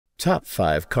Top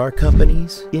 5 car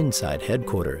companies inside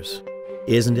headquarters.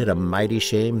 Isn't it a mighty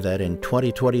shame that in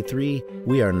 2023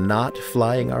 we are not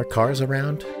flying our cars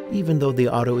around? Even though the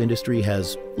auto industry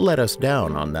has let us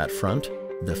down on that front,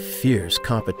 the fierce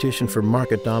competition for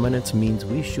market dominance means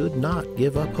we should not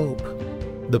give up hope.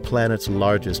 The planet's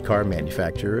largest car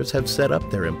manufacturers have set up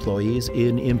their employees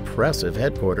in impressive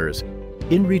headquarters.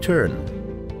 In return,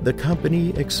 the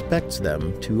company expects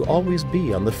them to always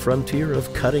be on the frontier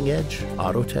of cutting-edge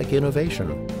auto tech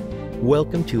innovation.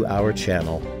 Welcome to our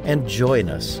channel and join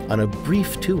us on a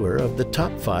brief tour of the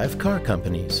top 5 car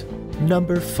companies.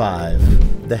 Number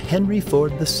 5. The Henry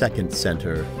Ford II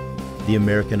Center. The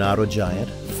American auto giant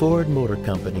Ford Motor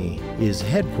Company is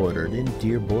headquartered in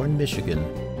Dearborn, Michigan.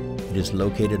 It is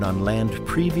located on land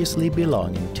previously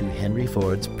belonging to Henry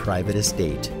Ford's private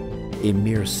estate, a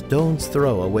mere stone's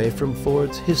throw away from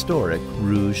Ford's historic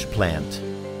Rouge plant.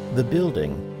 The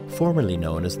building, formerly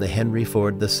known as the Henry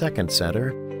Ford II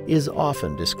Center, is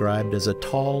often described as a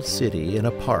tall city in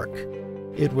a park.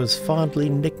 It was fondly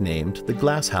nicknamed the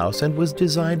Glass House and was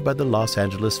designed by the Los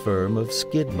Angeles firm of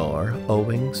Skidmore,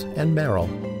 Owings, and Merrill.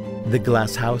 The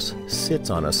Glass House sits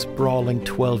on a sprawling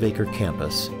 12-acre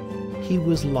campus. He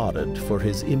was lauded for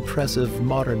his impressive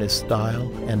modernist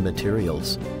style and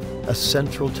materials. A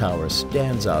central tower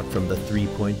stands out from the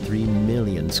 3.3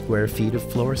 million square feet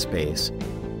of floor space.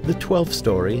 The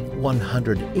 12-story,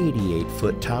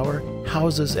 188-foot tower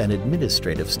houses an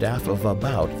administrative staff of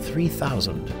about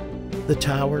 3,000. The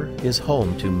tower is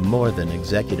home to more than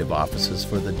executive offices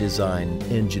for the design,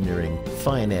 engineering,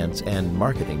 finance, and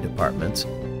marketing departments.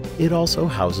 It also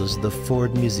houses the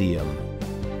Ford Museum.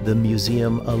 The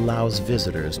museum allows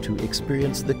visitors to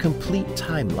experience the complete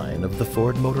timeline of the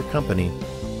Ford Motor Company.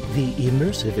 The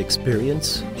immersive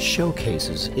experience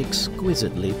showcases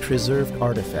exquisitely preserved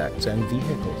artifacts and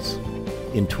vehicles.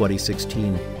 In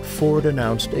 2016, Ford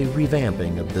announced a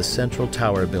revamping of the Central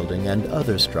Tower building and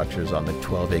other structures on the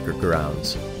 12-acre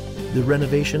grounds. The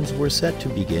renovations were set to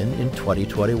begin in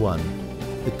 2021.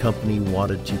 The company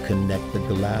wanted to connect the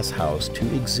Glass House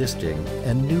to existing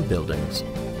and new buildings.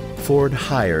 Ford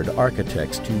hired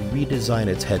architects to redesign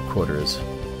its headquarters.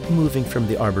 Moving from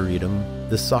the Arboretum,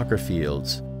 the soccer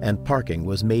fields, and parking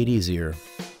was made easier.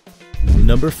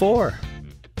 Number 4.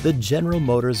 The General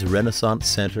Motors Renaissance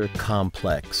Center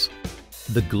Complex.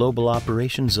 The global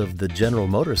operations of the General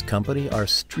Motors Company are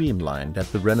streamlined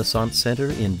at the Renaissance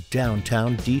Center in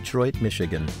downtown Detroit,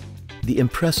 Michigan. The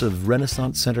impressive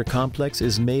Renaissance Center complex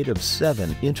is made of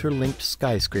 7 interlinked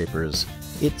skyscrapers.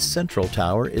 Its central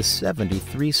tower is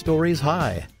 73 stories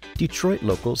high. Detroit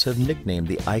locals have nicknamed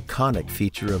the iconic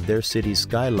feature of their city's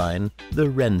skyline the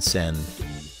RenCen.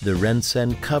 The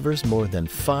RenCen covers more than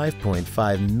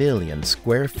 5.5 million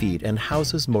square feet and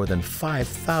houses more than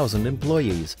 5,000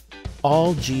 employees.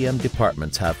 All GM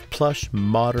departments have plush,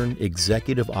 modern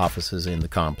executive offices in the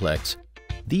complex.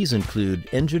 These include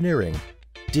engineering,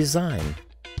 design,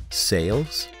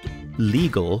 sales,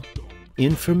 legal,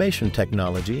 information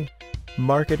technology,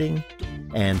 marketing,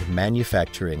 and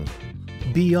manufacturing.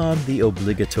 Beyond the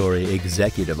obligatory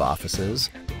executive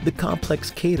offices, the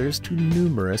complex caters to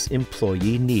numerous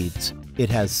employee needs. It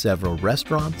has several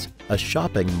restaurants, a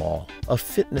shopping mall, a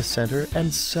fitness center,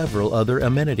 and several other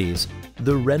amenities.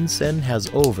 The RenCen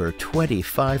has over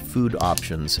 25 food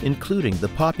options, including the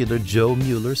popular Joe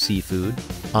Mueller Seafood,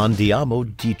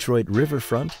 Andiamo Detroit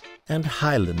Riverfront, and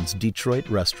Highlands Detroit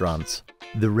restaurants.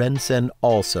 The RenCen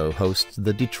also hosts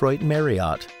the Detroit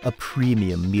Marriott, a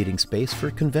premium meeting space for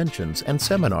conventions and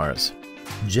seminars.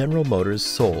 General Motors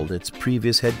sold its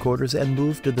previous headquarters and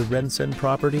moved to the RenCen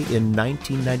property in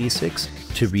 1996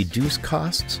 to reduce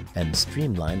costs and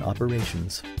streamline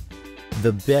operations.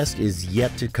 The best is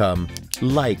yet to come.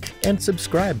 Like and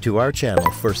subscribe to our channel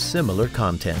for similar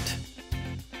content.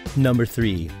 Number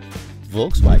 3.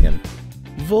 Volkswagen.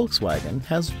 Volkswagen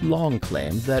has long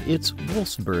claimed that its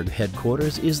Wolfsburg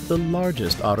headquarters is the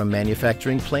largest auto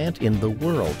manufacturing plant in the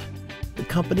world. The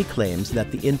company claims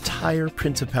that the entire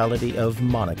Principality of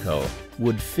Monaco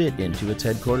would fit into its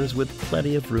headquarters with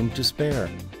plenty of room to spare.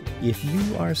 If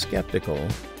you are skeptical,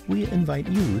 we invite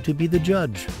you to be the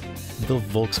judge. The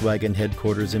Volkswagen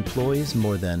headquarters employs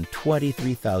more than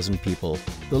 23,000 people,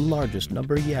 the largest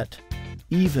number yet.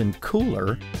 Even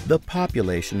cooler, the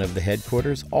population of the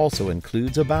headquarters also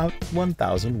includes about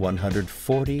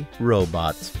 1,140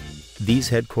 robots. These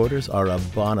headquarters are a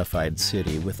bona fide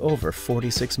city with over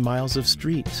 46 miles of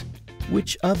streets.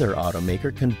 Which other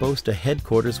automaker can boast a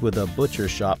headquarters with a butcher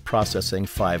shop processing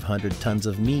 500 tons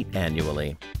of meat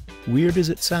annually? Weird as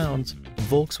it sounds,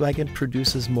 Volkswagen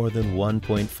produces more than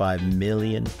 1.5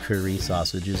 million curry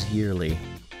sausages yearly.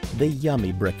 the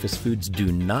yummy breakfast foods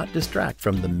do not distract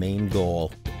from the main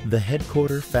goal. The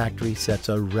headquarter factory sets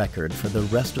a record for the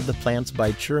rest of the plants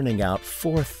by churning out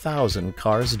 4,000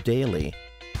 cars daily.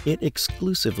 It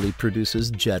exclusively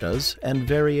produces Jettas and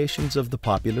variations of the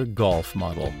popular Golf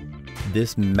model.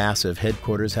 This massive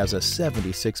headquarters has a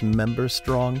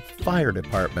 76-member-strong fire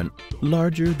department,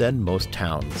 larger than most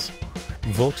towns.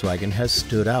 Volkswagen has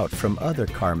stood out from other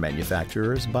car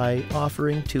manufacturers by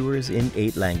offering tours in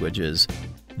 8 languages.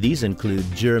 These include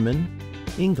German,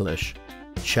 English,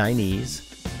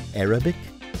 Chinese, Arabic,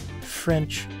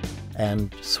 French,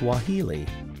 and Swahili.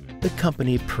 The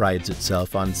company prides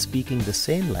itself on speaking the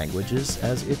same languages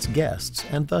as its guests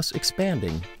and thus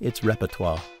expanding its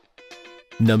repertoire.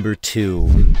 Number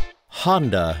 2.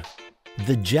 Honda.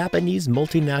 The Japanese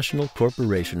multinational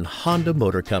corporation Honda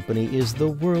Motor Company is the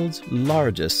world's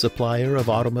largest supplier of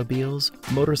automobiles,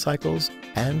 motorcycles,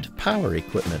 and power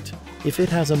equipment. If it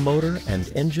has a motor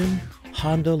and engine,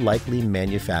 Honda likely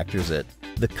manufactures it.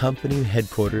 The company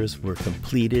headquarters were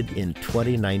completed in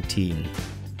 2019.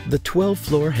 The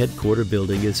 12-floor headquarter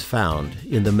building is found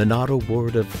in the Minato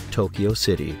ward of Tokyo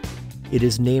City. It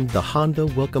is named the Honda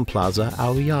Welcome Plaza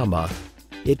Aoyama.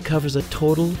 It covers a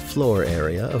total floor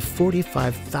area of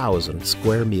 45,000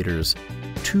 square meters.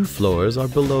 2 floors are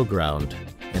below ground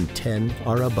and 10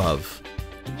 are above.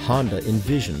 Honda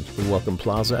envisioned the Welcome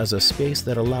Plaza as a space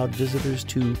that allowed visitors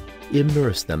to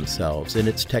immerse themselves in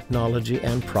its technology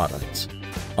and products.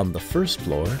 On the first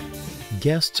floor,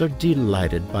 guests are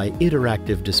delighted by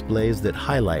interactive displays that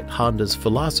highlight Honda's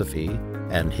philosophy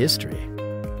and history.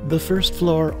 The first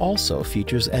floor also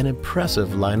features an impressive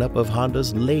lineup of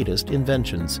Honda's latest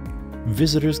inventions.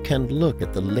 Visitors can look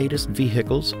at the latest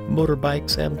vehicles,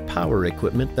 motorbikes, and power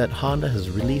equipment that Honda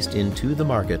has released into the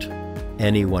market.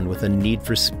 Anyone with a need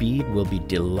for speed will be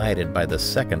delighted by the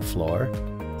second floor.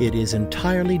 It is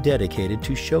entirely dedicated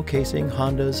to showcasing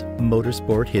Honda's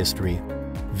motorsport history.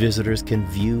 Visitors can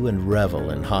view and revel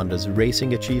in Honda's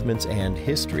racing achievements and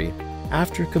history.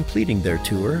 After completing their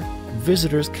tour,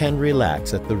 visitors can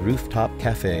relax at the Rooftop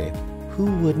Cafe. Who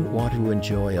wouldn't want to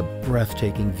enjoy a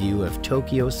breathtaking view of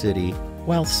Tokyo City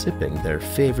while sipping their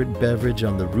favorite beverage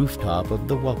on the rooftop of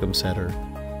the Welcome Center?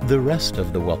 The rest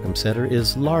of the Welcome Center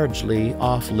is largely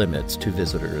off-limits to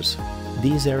visitors.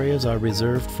 These areas are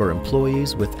reserved for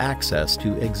employees with access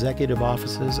to executive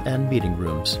offices and meeting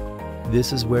rooms.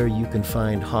 This is where you can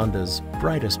find Honda's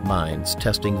brightest minds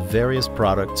testing various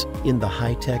products in the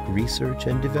high-tech research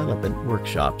and development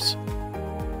workshops.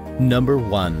 Number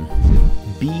 1.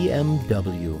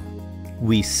 BMW.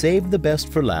 We saved the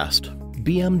best for last.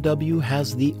 BMW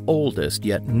has the oldest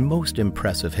yet most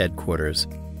impressive headquarters.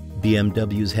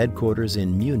 BMW's headquarters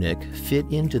in Munich fit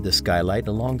into the skylight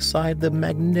alongside the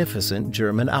magnificent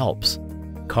German Alps.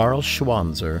 Karl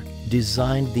Schwanzer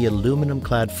designed the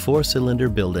aluminum-clad 4-cylinder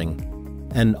building,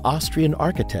 an Austrian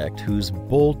architect whose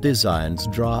bold designs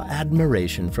draw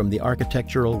admiration from the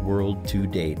architectural world to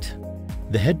date.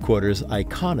 The headquarters'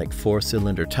 iconic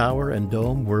 4-cylinder tower and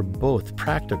dome were both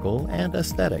practical and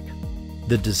aesthetic.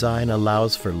 The design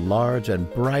allows for large and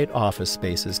bright office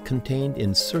spaces contained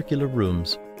in circular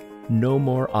rooms. No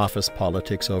more office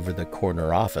politics over the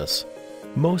corner office.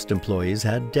 Most employees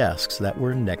had desks that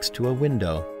were next to a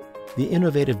window. The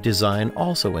innovative design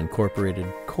also incorporated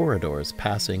corridors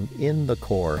passing in the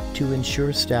core to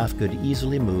ensure staff could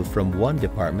easily move from one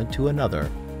department to another.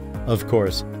 Of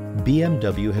course,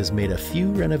 BMW has made a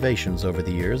few renovations over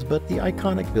the years, but the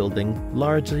iconic building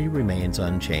largely remains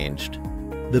unchanged.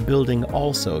 The building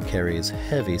also carries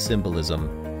heavy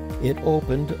symbolism. It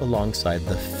opened alongside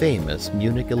the famous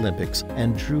Munich Olympics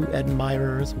and drew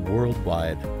admirers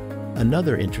worldwide.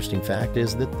 Another interesting fact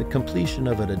is that the completion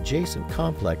of an adjacent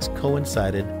complex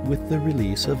coincided with the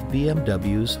release of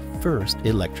BMW's first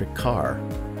electric car.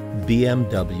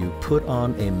 BMW put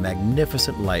on a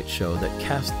magnificent light show that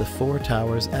cast the 4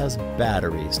 towers as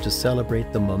batteries to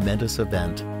celebrate the momentous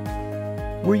event.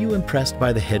 Were you impressed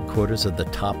by the headquarters of the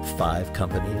top 5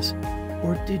 companies?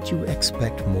 Or did you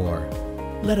expect more?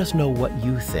 Let us know what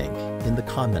you think in the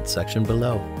comments section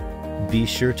below. Be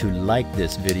sure to like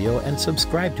this video and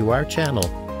subscribe to our channel.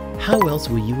 How else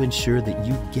will you ensure that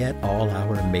you get all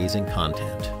our amazing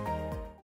content?